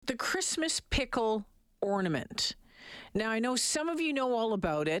Christmas pickle ornament. Now, I know some of you know all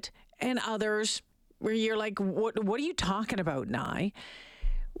about it, and others where you're like, what are you talking about, Nye?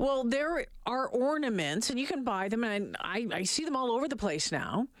 Well, there are ornaments, and you can buy them, and I see them all over the place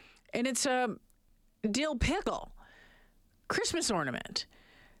now. And it's a dill pickle Christmas ornament.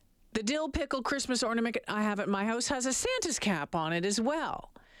 The dill pickle Christmas ornament I have at my house has a Santa's cap on it as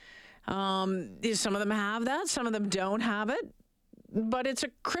well. Some of them have that, some of them don't have it, but it's a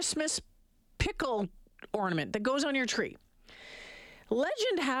Christmas pickle ornament that goes on your tree.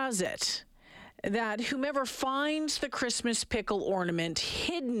 Legend has it that whomever finds the Christmas pickle ornament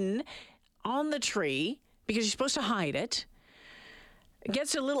hidden on the tree, because you're supposed to hide it,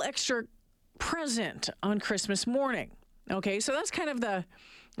 gets a little extra present on Christmas morning. Okay, so that's kind of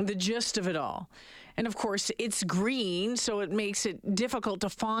the gist of it all. And of course, it's green, so it makes it difficult to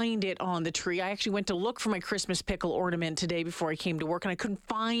find it on the tree. I actually went to look for my Christmas pickle ornament today before I came to work, and I couldn't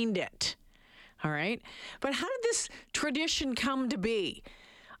find it. All right, but how did this tradition come to be?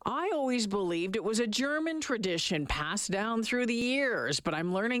 I always believed it was a German tradition passed down through the years, but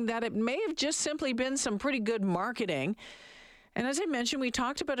I'm learning that it may have just simply been some pretty good marketing. And as I mentioned, we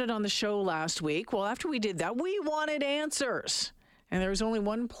talked about it on the show last week. Well, after we did that, we wanted answers. And there was only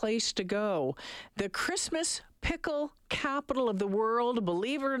one place to go. The Christmas pickle capital of the world,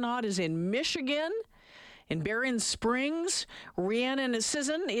 believe it or not, is in Michigan, in Berrien Springs. Rhiannon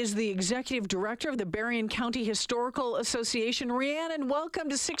Sisson is the executive director of the Berrien County Historical Association. Rhiannon, welcome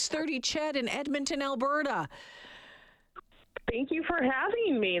to 630 CHED in Edmonton, Alberta. Thank you for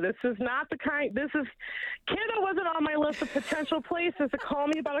having me. This is Canada wasn't on my list of potential places to call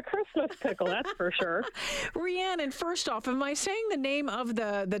me about a Christmas pickle, that's for sure. Rhiannon, first off, am I saying the name of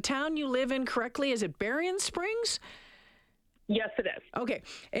the town you live in correctly? Is it Berrien Springs? Yes, it is. Okay,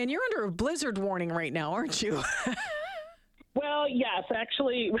 and you're under a blizzard warning right now, aren't you? Well, yes,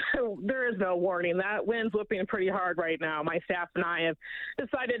 actually, there is no warning. That wind's whipping pretty hard right now. My staff and I have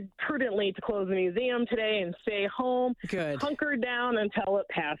decided prudently to close the museum today and stay home, Good. Hunkered down until it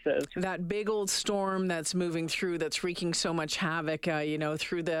passes. That big old storm that's moving through, that's wreaking so much havoc,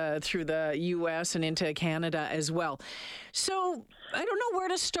 through the U.S. and into Canada as well. So I don't know where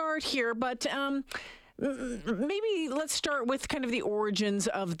to start here, but maybe let's start with kind of the origins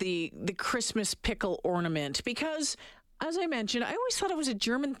of the Christmas pickle ornament, because as I mentioned, I always thought it was a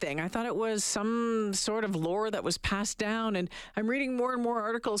German thing. I thought it was some sort of lore that was passed down, and I'm reading more and more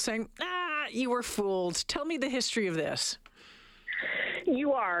articles saying, you were fooled. Tell me the history of this.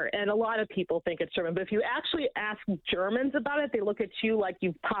 You are, and a lot of people think it's German, but if you actually ask Germans about it, they look at you like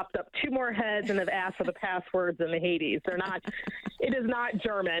you've popped up two more heads and have asked for the passwords in the Hades. It is not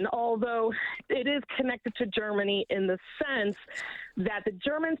German, although it is connected to Germany in the sense that the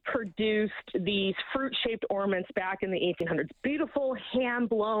Germans produced these fruit-shaped ornaments back in the 1800s, beautiful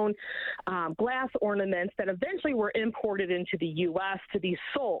hand-blown glass ornaments that eventually were imported into the U.S. to be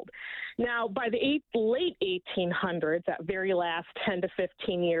sold. Now, by the late 1800s, that very last 10 to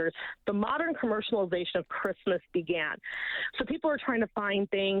 15 years, the modern commercialization of Christmas began. So people are trying to find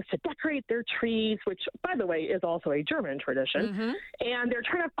things to decorate their trees, which, by the way, is also a German tradition. Mm-hmm. And they're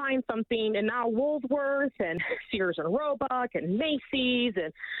trying to find something, and now Woolworth and Sears and Roebuck and Macy's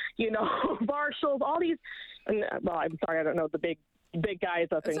and, Marshalls, all these, well, I'm sorry, I don't know the big guys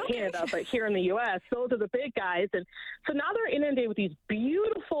up in Canada, but here in the U.S., those are the big guys. And so now they're inundated with these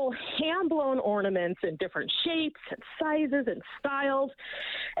beautiful hand-blown ornaments in different shapes and sizes and styles.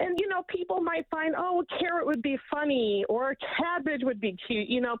 And, people might find, a carrot would be funny or a cabbage would be cute.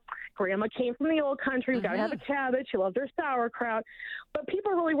 Grandma came from the old country. We got to have a cabbage. She loved her sauerkraut. But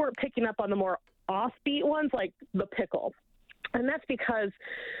people really weren't picking up on the more offbeat ones like the pickle. And that's because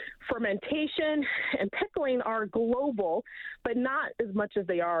fermentation and pickling are global, but not as much as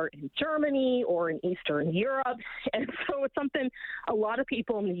they are in Germany or in Eastern Europe. And so it's something a lot of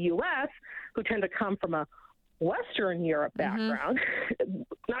people in the U.S. who tend to come from a Western Europe background,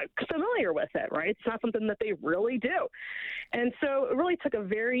 not familiar with it, right? It's not something that they really do. And so it really took a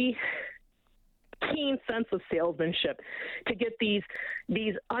very keen sense of salesmanship to get these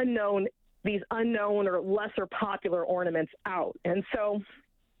unknown or lesser popular ornaments out. And so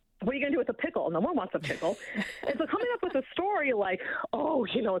what are you going to do with a pickle? No one wants a pickle. And so coming up with a story like,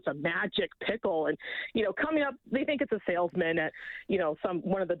 it's a magic pickle. And, coming up, they think it's a salesman at,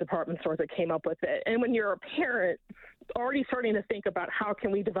 one of the department stores that came up with it. And when you're a parent, already starting to think about how can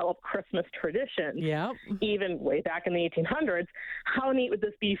we develop Christmas traditions, even way back in the 1800s, how neat would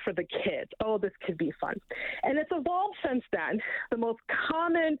this be for the kids? Oh, this could be fun. And it's evolved since then. The most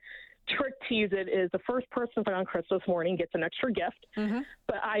common trick to use it is the first person on Christmas morning gets an extra gift.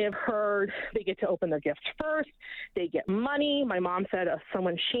 But I have heard they get to open their gift first. They get money. My mom said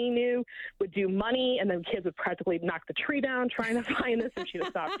someone she knew would do money, and then kids would practically knock the tree down trying to find this, and she'd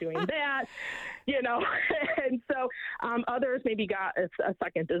have stopped doing that, you know. And so others maybe got a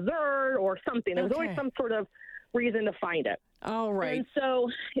second dessert or something. There was always some sort of reason to find it. All right. And so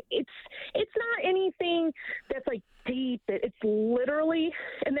it's not anything that's like deep. It's literally,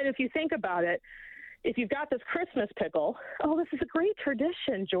 and then if you think about it, if you've got this Christmas pickle, oh, this is a great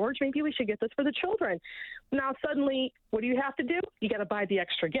tradition, George. Maybe we should get this for the children. Now, suddenly, what do you have to do? You got to buy the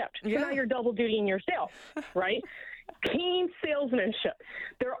extra gift. Yeah. So now you're double dutying yourself, right? Keen salesmanship.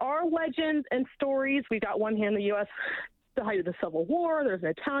 There are legends and stories. We got one here in the U.S., the height of the Civil War. There's an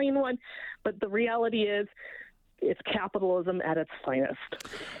Italian one. But the reality is, it's capitalism at its finest.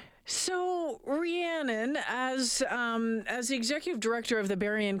 So, Rhiannon, as the executive director of the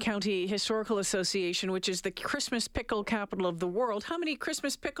Berrien County Historical Association, which is the Christmas pickle capital of the world, how many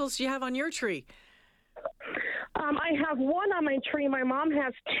Christmas pickles do you have on your tree? I have one on my tree. My mom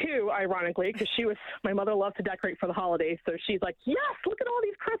has two, ironically, because my mother loved to decorate for the holidays. So she's like, yes, look at all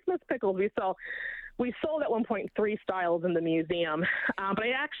these Christmas pickles we sold at one point 3 styles in the museum, but I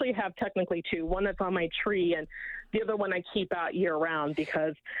actually have technically 2. One that's on my tree, and the other one I keep out year round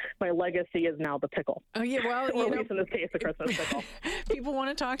because my legacy is now the pickle. Oh yeah, well, or at least in this case, the Christmas pickle. People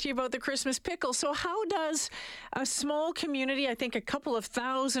want to talk to you about the Christmas pickle. So how does a small community, I think a couple of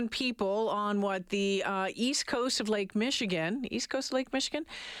thousand people on the east coast of Lake Michigan,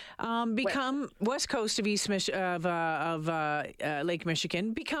 become west coast of Lake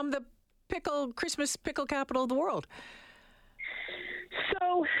Michigan, become the Christmas pickle capital of the world?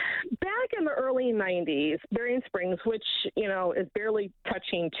 So back in the early 90s, Berrien Springs, which, is barely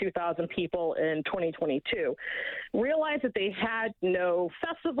touching 2,000 people in 2022, realized that they had no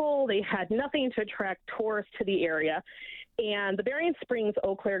festival. They had nothing to attract tourists to the area. And the Berrien Springs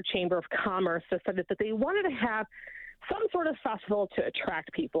Eau Claire Chamber of Commerce decided that they wanted to have some sort of festival to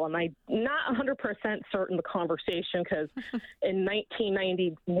attract people. And I'm not 100% certain the conversation, because in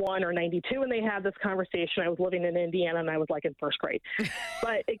 1991 or 92 when they had this conversation, I was living in Indiana and I was like in first grade.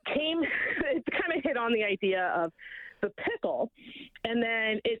 But it kind of hit on the idea of the pickle, and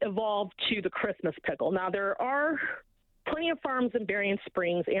then it evolved to the Christmas pickle. Now, there are plenty of farms in Berrien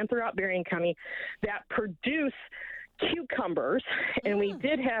Springs and throughout Berrien County that produce cucumbers, and we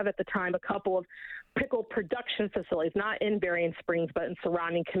did have at the time a couple of pickle production facilities, not in Berrien Springs, but in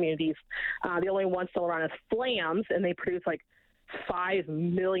surrounding communities. The only one still around is Flamm's, and they produce like 5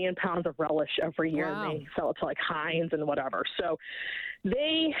 million pounds of relish every year. Wow. And they sell it to like Heinz and whatever. So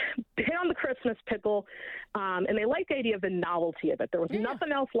they hit on the Christmas pickle, and they liked the idea of the novelty of it. There was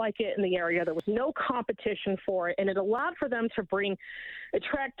nothing else like it in the area. There was no competition for it, and it allowed for them to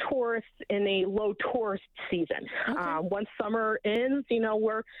attract tourists in a low tourist season. Okay. Once summer ends,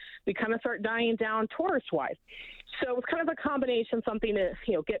 we kind of start dying down tourist-wise. So it was kind of a combination, something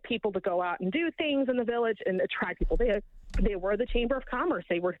to, get people to go out and do things in the village and attract people. They were the Chamber of Commerce.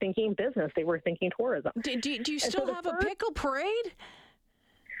 They were thinking business. They were thinking tourism. Do you still have a pickle parade?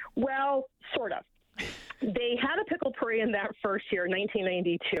 Well, sort of. They had a pickle parade in that first year,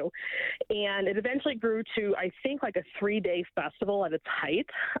 1992, and it eventually grew to, I think, like a 3-day festival at its height.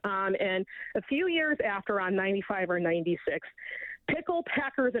 And a few years after, on 95 or 96, Pickle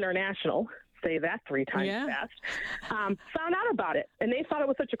Packers International, say that 3 times fast, found out about it. And they thought it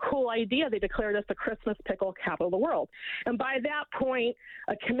was such a cool idea, they declared us the Christmas pickle capital of the world. And by that point,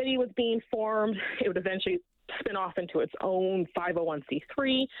 a committee was being formed. It would eventually spin off into its own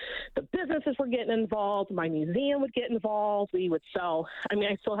 501c3. The businesses were getting involved. My museum would get involved. We would sell.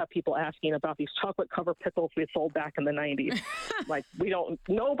 I still have people asking about these chocolate covered pickles we sold back in the 90s. Like,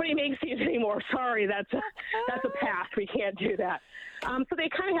 nobody makes these anymore. Sorry, that's a past. We can't do that. So they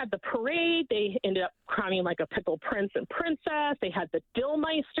kind of had the parade. They ended up crowning like a pickle prince and princess. They had the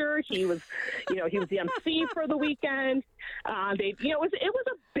Dillmeister. He was the MC for the weekend. It was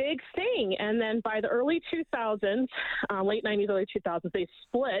a big thing. And then by the early 2000s, late 90s, early 2000s, they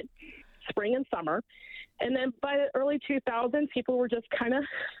split spring and summer. And then by the early 2000s, people were just kind of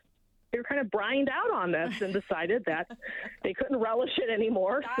brined out on this and decided that they couldn't relish it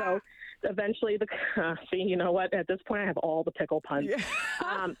anymore. So eventually, you know what? At this point, I have all the pickle puns.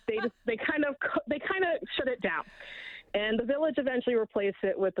 Yeah. They kind of shut it down. And the village eventually replaced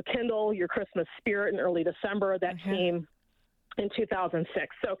it with the Kindle Your Christmas Spirit in early December. That came in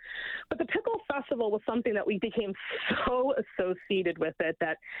 2006. But the Pickle Festival was something that we became so associated with it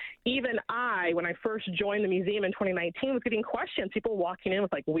that even when I first joined the museum in 2019, was getting questions. People walking in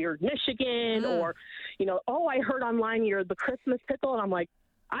with like Weird Michigan or, I heard online you're the Christmas pickle. And I'm like,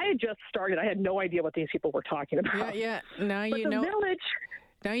 I had just started. I had no idea what these people were talking about. Yeah. Now But you the know. village.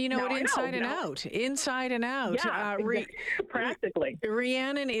 Now you know Now it I know, inside and now- out. Inside and out. Yeah, practically.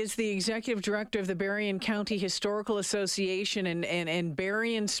 Rhiannon is the executive director of the Berrien County Historical Association, and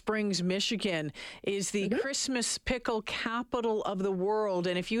Berrien Springs, Michigan is the Christmas pickle capital of the world.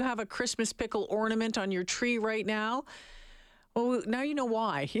 And if you have a Christmas pickle ornament on your tree right now, well, now you know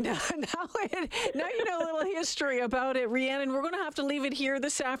why. Now you know a little history about it, Rhiannon. We're going to have to leave it here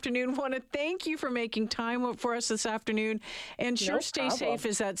this afternoon. Want to thank you for making time for us this afternoon. And sure, stay safe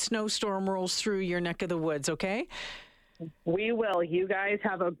as that snowstorm rolls through your neck of the woods, okay? We will. You guys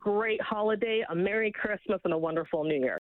have a great holiday, a Merry Christmas, and a wonderful New Year.